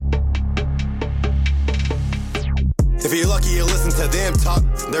If you're lucky, you listen to them talk.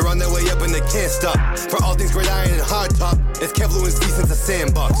 They're on their way up and they can't stop. For all things gridiron and hard top, it's Kev Lewis since the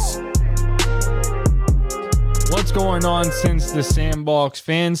Sandbox. What's going on since the Sandbox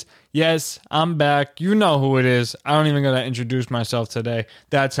fans? Yes, I'm back. You know who it is. I don't even gotta introduce myself today.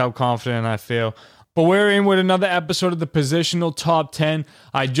 That's how confident I feel. But we're in with another episode of the Positional Top 10.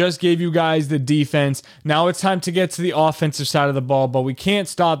 I just gave you guys the defense. Now it's time to get to the offensive side of the ball, but we can't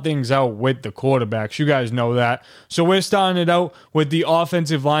start things out with the quarterbacks. You guys know that. So we're starting it out with the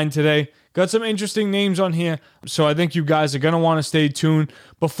offensive line today. Got some interesting names on here, so I think you guys are going to want to stay tuned.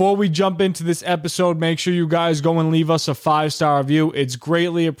 Before we jump into this episode, make sure you guys go and leave us a 5-star review. It's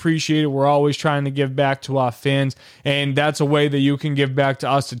greatly appreciated. We're always trying to give back to our fans, and that's a way that you can give back to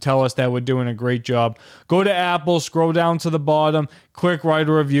us to tell us that we're doing a great job. Go to Apple, scroll down to the bottom, click write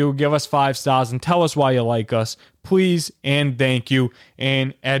a review, give us 5 stars, and tell us why you like us. Please and thank you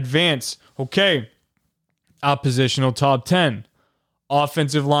in advance. Okay, our Positional Top 10.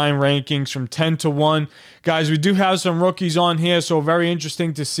 Offensive line rankings from 10 to 1. Guys, we do have some rookies on here, so very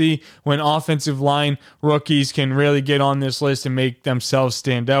interesting to see when offensive line rookies can really get on this list and make themselves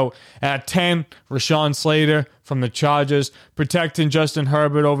stand out. At 10, Rashawn Slater from the Chargers, protecting Justin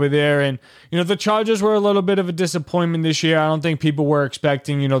Herbert over there. And, the Chargers were a little bit of a disappointment this year. I don't think people were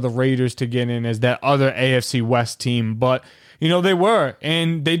expecting, the Raiders to get in as that other AFC West team, but they were,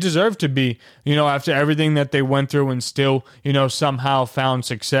 and they deserve to be, after everything that they went through and still, somehow found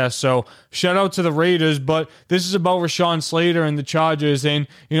success. So shout out to the Raiders, but this is about Rashawn Slater and the Chargers, and,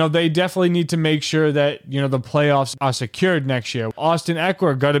 they definitely need to make sure that, the playoffs are secured next year. Austin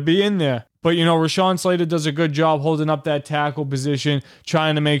Eckler got to be in there. But, Rashawn Slater does a good job holding up that tackle position,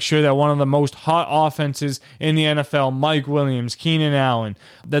 trying to make sure that one of the most hot offenses in the NFL, Mike Williams, Keenan Allen,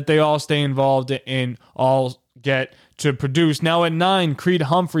 that they all stay involved and all get to produce. Now at 9, Creed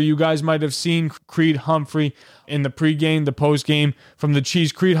Humphrey. You guys might have seen Creed Humphrey in the pregame, the postgame from the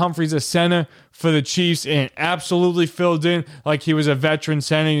Chiefs. Creed Humphrey's a center for the Chiefs and absolutely filled in like he was a veteran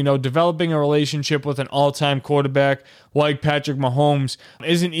center. Developing a relationship with an all-time quarterback like Patrick Mahomes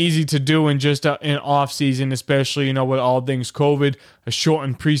isn't easy to do in just an off-season, especially, with all things COVID, a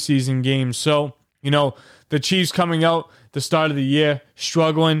shortened preseason game. So, the Chiefs coming out the start of the year,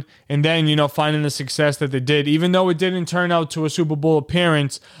 struggling, and then, finding the success that they did. Even though it didn't turn out to a Super Bowl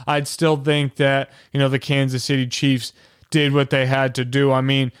appearance, I'd still think that, the Kansas City Chiefs did what they had to do. I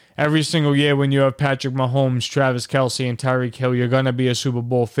mean, every single year when you have Patrick Mahomes, Travis Kelce, and Tyreek Hill, you're going to be a Super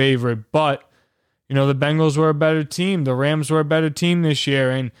Bowl favorite. But, the Bengals were a better team. The Rams were a better team this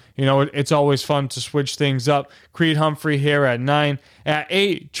year. And, it's always fun to switch things up. Creed Humphrey here at 9. At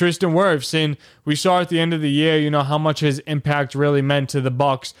 8, Tristan Wirfs. And we saw at the end of the year, how much his impact really meant to the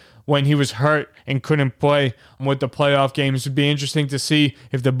Bucs when he was hurt and couldn't play with the playoff games. It would be interesting to see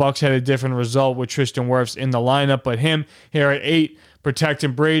if the Bucs had a different result with Tristan Wirfs in the lineup. But him here at 8,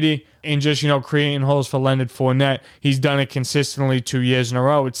 protecting Brady and just, creating holes for Leonard Fournette. He's done it consistently 2 years in a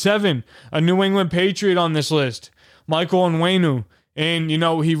row. At 7, a New England Patriot on this list, Michael Onwenu. And,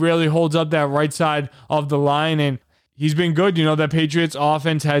 he really holds up that right side of the line, and he's been good. That Patriots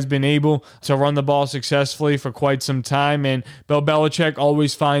offense has been able to run the ball successfully for quite some time, and Bill Belichick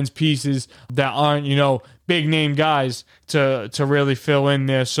always finds pieces that aren't, big name guys to really fill in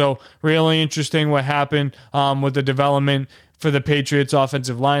there. So really interesting what happened with the development for the Patriots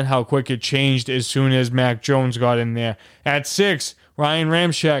offensive line, how quick it changed as soon as Mac Jones got in there. At 6, Ryan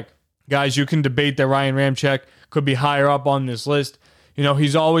Ramczyk. Guys, you can debate that Ryan Ramczyk could be higher up on this list.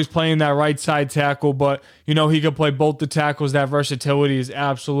 He's always playing that right side tackle, but, he could play both the tackles. That versatility is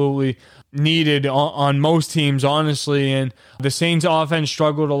absolutely needed on most teams, honestly. And the Saints offense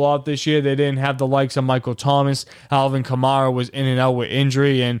struggled a lot this year. They didn't have the likes of Michael Thomas. Alvin Kamara was in and out with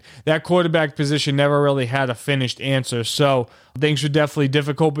injury, and that quarterback position never really had a finished answer. So things were definitely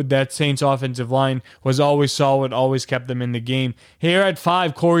difficult, but that Saints offensive line was always solid, always kept them in the game. Here at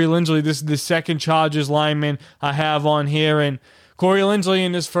 5, Corey Linsley. This is the second Chargers lineman I have on here, and Corey Linsley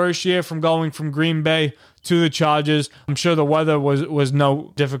in his first year from going from Green Bay to the Chargers. I'm sure the weather was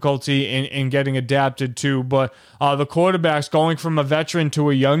no difficulty in getting adapted to, but the quarterbacks going from a veteran to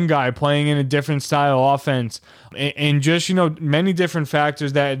a young guy playing in a different style offense, and just, many different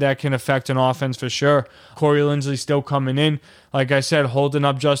factors that can affect an offense for sure. Corey Linsley still coming in, like I said, holding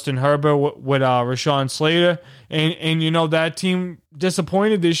up Justin Herbert with Rashawn Slater, and that team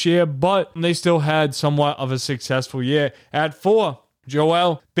disappointed this year, but they still had somewhat of a successful year. At 4,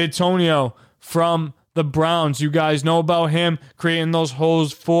 Joel Bitonio from the Browns. You guys know about him creating those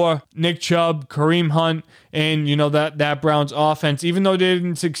holes for Nick Chubb, Kareem Hunt, and that Browns offense. Even though they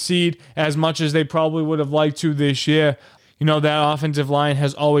didn't succeed as much as they probably would have liked to this year, that offensive line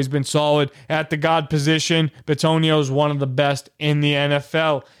has always been solid. At the guard position, Bitonio is one of the best in the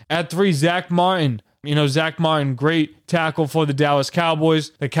NFL. At 3, Zach Martin. Zach Martin, great tackle for the Dallas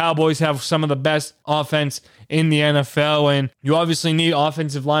Cowboys. The Cowboys have some of the best offense in the NFL, and you obviously need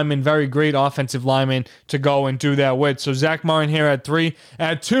offensive linemen, very great offensive linemen, to go and do that with. So Zach Martin here at 3.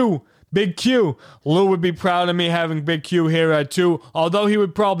 At 2, Big Q. Lou would be proud of me having Big Q here at 2, although he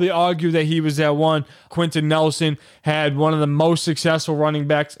would probably argue that he was at 1. Quentin Nelson had one of the most successful running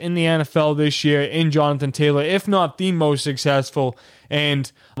backs in the NFL this year in Jonathan Taylor, if not the most successful. And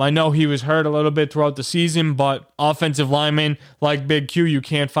I know he was hurt a little bit throughout the season, but offensive linemen like Big Q, you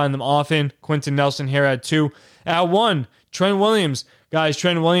can't find them often. Quentin Nelson here at 2. At 1, Trent Williams. Guys,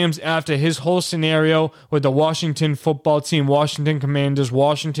 Trent Williams, after his whole scenario with the Washington football team, Washington Commanders,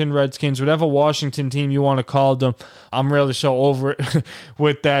 Washington Redskins, whatever Washington team you want to call them, I'm really so over it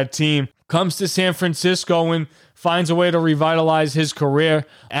with that team. Comes to San Francisco and finds a way to revitalize his career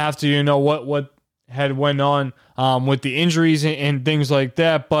after, what had went on with the injuries and things like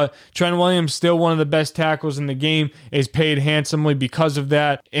that. But Trent Williams, still one of the best tackles in the game, is paid handsomely because of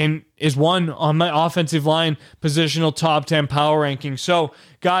that, and is one on my offensive line positional top 10 power ranking. So,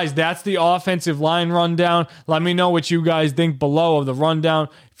 guys, that's the offensive line rundown. Let me know what you guys think below of the rundown.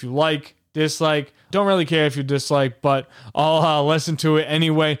 If you like, dislike, don't really care if you dislike, but I'll listen to it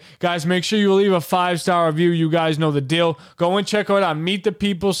anyway. Guys, make sure you leave a 5-star review. You guys know the deal. Go and check out our Meet the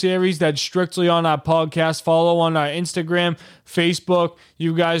People series that's strictly on our podcast. Follow on our Instagram, Facebook.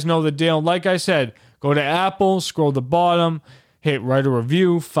 You guys know the deal. Like I said, go to Apple, scroll to the bottom, hit write a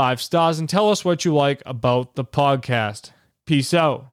review, 5 stars, and tell us what you like about the podcast. Peace out.